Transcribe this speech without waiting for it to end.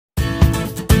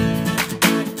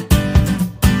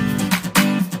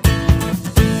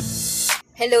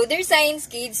Hello there Science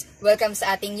Kids! Welcome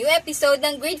sa ating new episode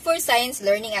ng Grade 4 Science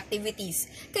Learning Activities.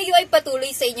 Kayo ay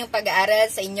patuloy sa inyong pag-aaral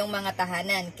sa inyong mga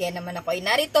tahanan, kaya naman ako ay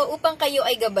narito upang kayo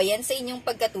ay gabayan sa inyong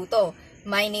pagkatuto.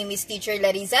 My name is Teacher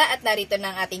Larissa at narito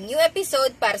na ang ating new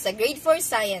episode para sa Grade 4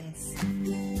 Science.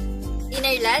 In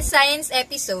our last science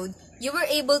episode, you were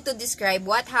able to describe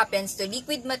what happens to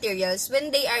liquid materials when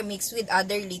they are mixed with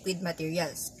other liquid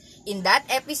materials. In that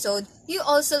episode, you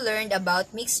also learned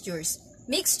about mixtures.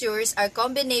 Mixtures are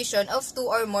combination of two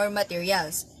or more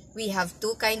materials. We have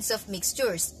two kinds of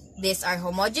mixtures. These are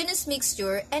homogeneous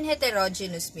mixture and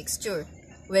heterogeneous mixture.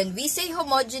 When we say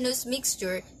homogeneous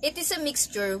mixture, it is a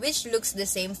mixture which looks the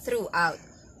same throughout.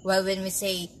 While when we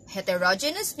say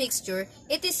heterogeneous mixture,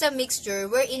 it is a mixture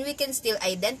wherein we can still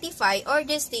identify or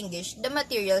distinguish the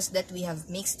materials that we have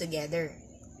mixed together.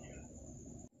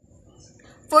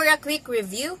 For a quick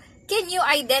review, can you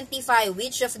identify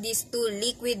which of these two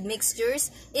liquid mixtures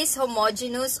is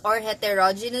homogeneous or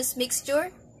heterogeneous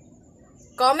mixture?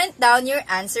 Comment down your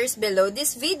answers below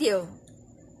this video.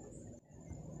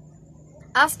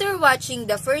 After watching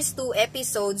the first two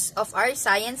episodes of our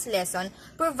science lesson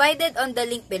provided on the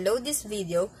link below this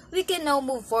video, we can now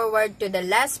move forward to the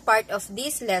last part of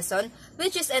this lesson,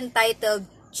 which is entitled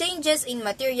Changes in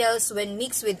Materials When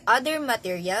Mixed with Other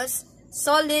Materials,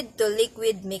 Solid to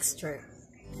Liquid Mixture.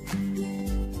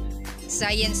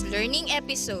 Science Learning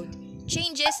Episode: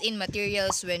 Changes in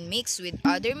Materials When Mixed with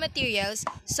Other Materials,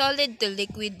 Solid to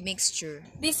Liquid Mixture.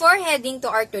 Before heading to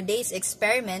our today's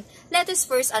experiment, let us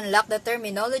first unlock the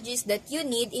terminologies that you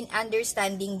need in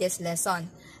understanding this lesson.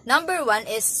 Number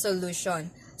 1 is solution.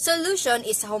 Solution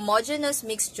is a homogeneous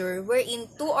mixture wherein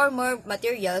two or more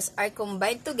materials are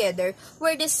combined together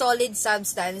where the solid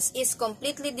substance is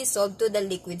completely dissolved to the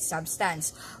liquid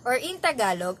substance. Or in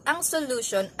Tagalog, ang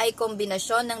solution ay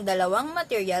kombinasyon ng dalawang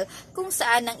material kung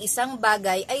saan ang isang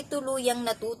bagay ay tuluyang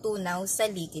natutunaw sa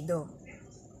likido.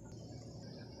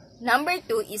 Number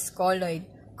 2 is colloid.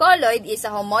 Colloid is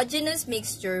a homogeneous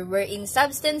mixture wherein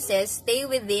substances stay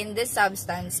within the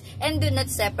substance and do not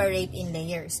separate in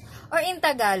layers. Or in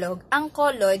Tagalog, ang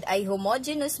colloid ay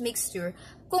homogeneous mixture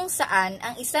kung saan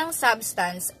ang isang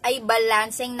substance ay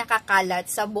balanseng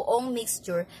nakakalat sa buong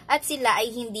mixture at sila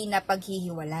ay hindi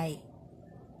napaghihiwalay.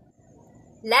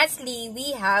 Lastly,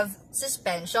 we have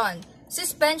suspension.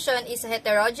 Suspension is a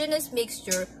heterogeneous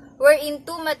mixture wherein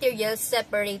two materials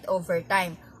separate over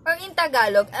time. Or in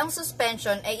Tagalog, ang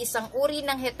suspension ay isang uri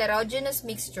ng heterogeneous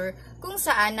mixture kung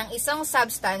saan ang isang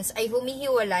substance ay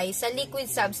humihiwalay sa liquid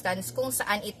substance kung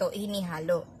saan ito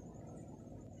hinihalo.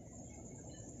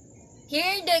 Here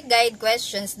are the guide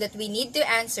questions that we need to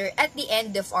answer at the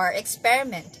end of our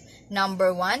experiment. Number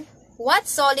 1, what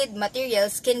solid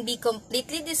materials can be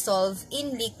completely dissolved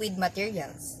in liquid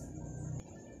materials?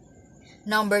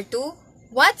 Number 2,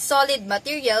 what solid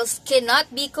materials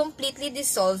cannot be completely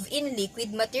dissolved in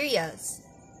liquid materials?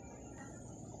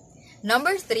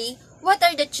 Number 3, what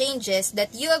are the changes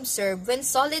that you observe when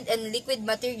solid and liquid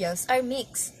materials are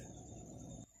mixed?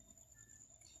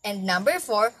 And number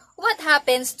 4, what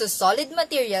happens to solid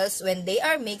materials when they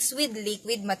are mixed with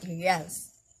liquid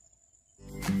materials?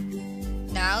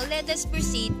 Now let us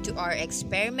proceed to our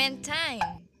experiment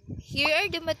time. Here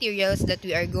are the materials that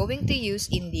we are going to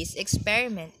use in this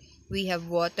experiment. We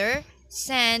have water,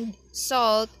 sand,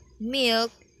 salt, milk,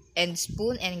 and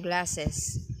spoon and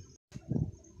glasses.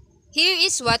 Here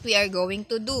is what we are going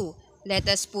to do. Let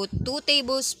us put 2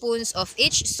 tablespoons of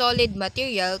each solid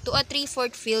material to a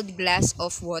 3/4 filled glass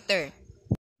of water.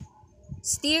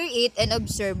 Stir it and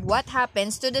observe what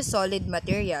happens to the solid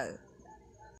material.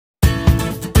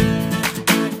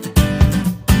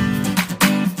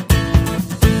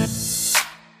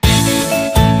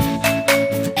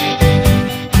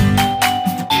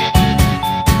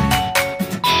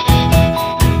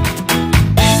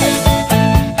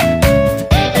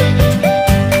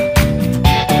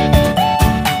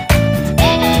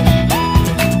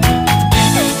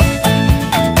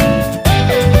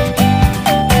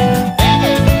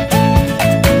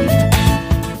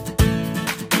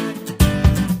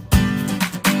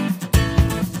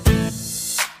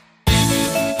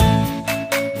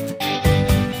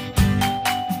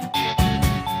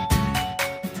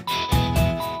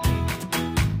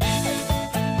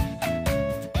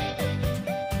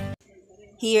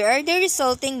 Here are the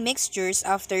resulting mixtures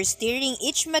after stirring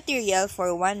each material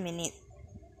for 1 minute.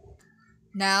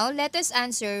 Now, let us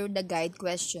answer the guide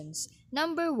questions.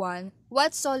 Number 1,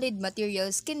 what solid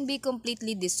materials can be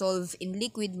completely dissolved in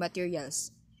liquid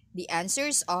materials? The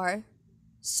answers are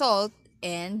salt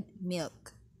and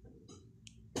milk.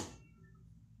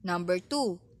 Number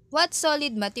 2, what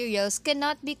solid materials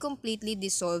cannot be completely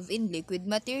dissolved in liquid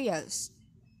materials?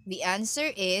 The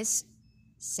answer is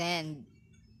sand.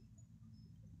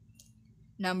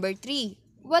 Number 3.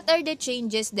 What are the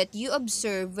changes that you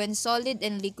observe when solid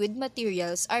and liquid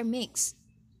materials are mixed?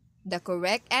 The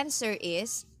correct answer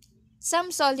is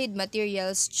some solid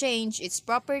materials change its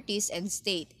properties and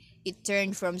state. It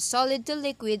turned from solid to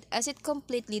liquid as it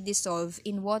completely dissolved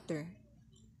in water.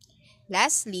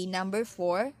 Lastly, number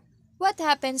 4. What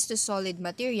happens to solid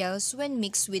materials when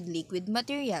mixed with liquid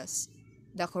materials?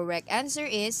 The correct answer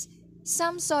is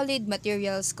some solid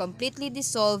materials completely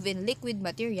dissolve in liquid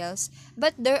materials,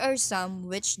 but there are some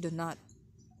which do not.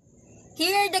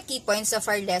 Here are the key points of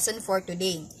our lesson for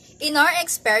today. In our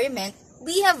experiment,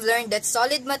 we have learned that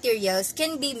solid materials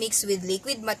can be mixed with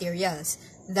liquid materials,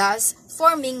 thus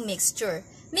forming mixture.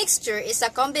 Mixture is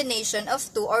a combination of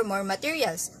two or more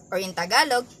materials, or in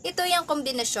Tagalog, ito yung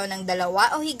kombinasyon ng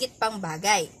dalawa o higit pang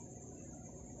bagay.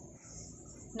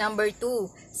 Number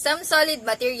 2. Some solid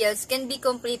materials can be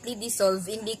completely dissolved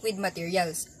in liquid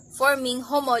materials, forming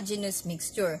homogeneous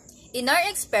mixture. In our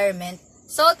experiment,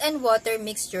 salt and water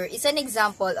mixture is an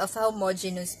example of a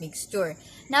homogeneous mixture.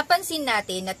 Napansin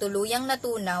natin na tuluyang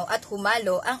natunaw at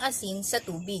humalo ang asin sa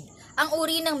tubig. Ang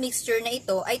uri ng mixture na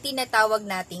ito ay tinatawag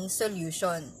nating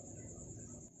solution.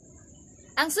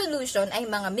 Ang solution ay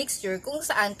mga mixture kung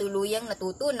saan tuluyang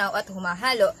natutunaw at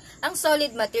humahalo ang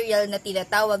solid material na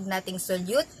tinatawag nating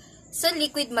solute sa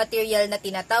liquid material na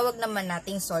tinatawag naman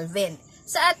nating solvent.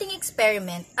 Sa ating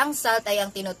experiment, ang salt ay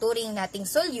ang tinuturing nating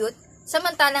solute,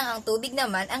 samantalang ang tubig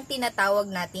naman ang tinatawag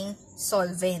nating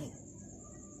solvent.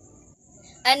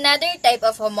 Another type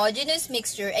of homogeneous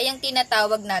mixture ay ang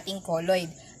tinatawag nating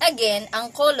colloid. Again,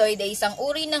 ang colloid ay isang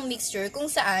uri ng mixture kung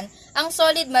saan ang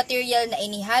solid material na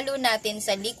inihalo natin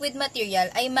sa liquid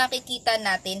material ay makikita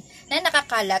natin na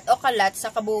nakakalat o kalat sa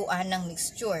kabuuan ng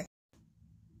mixture.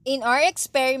 In our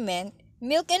experiment,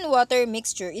 milk and water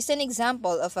mixture is an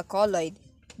example of a colloid.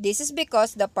 This is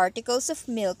because the particles of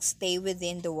milk stay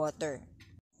within the water.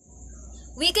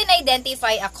 We can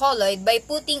identify a colloid by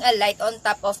putting a light on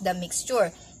top of the mixture.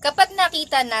 Kapag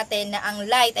nakita natin na ang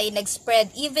light ay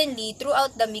nag-spread evenly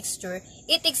throughout the mixture,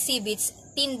 it exhibits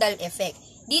Tyndall effect.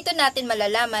 Dito natin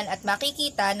malalaman at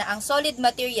makikita na ang solid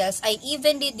materials ay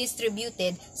evenly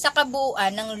distributed sa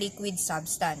kabuuan ng liquid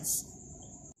substance.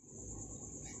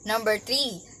 Number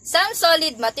 3. Some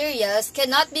solid materials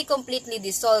cannot be completely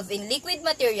dissolved in liquid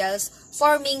materials,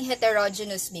 forming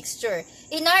heterogeneous mixture.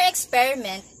 In our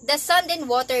experiment, the sand and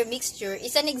water mixture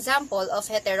is an example of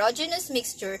heterogeneous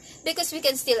mixture because we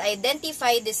can still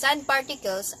identify the sand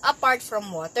particles apart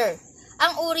from water.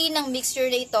 Ang uri ng mixture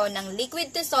na ito ng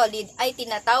liquid to solid ay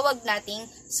tinatawag nating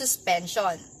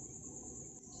suspension.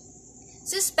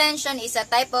 Suspension is a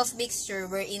type of mixture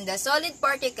wherein the solid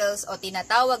particles o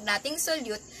tinatawag nating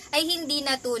solute ay hindi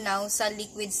natunaw sa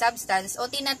liquid substance o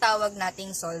tinatawag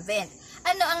nating solvent.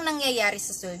 Ano ang nangyayari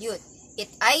sa solute? It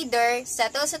either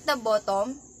settles at the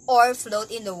bottom or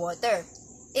float in the water.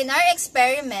 In our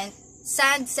experiment,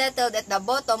 sand settled at the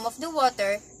bottom of the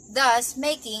water, thus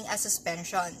making a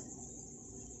suspension.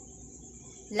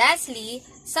 Lastly,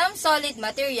 some solid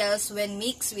materials when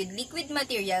mixed with liquid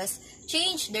materials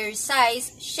change their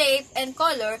size, shape, and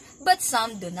color, but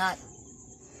some do not.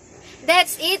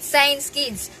 That's it, Science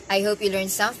Kids! I hope you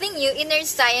learned something new in our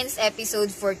science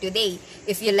episode for today.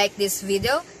 If you like this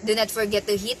video, do not forget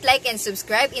to hit like and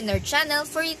subscribe in our channel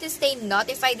for you to stay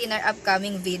notified in our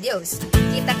upcoming videos.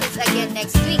 Kita-kits again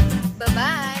next week.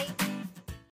 Bye-bye!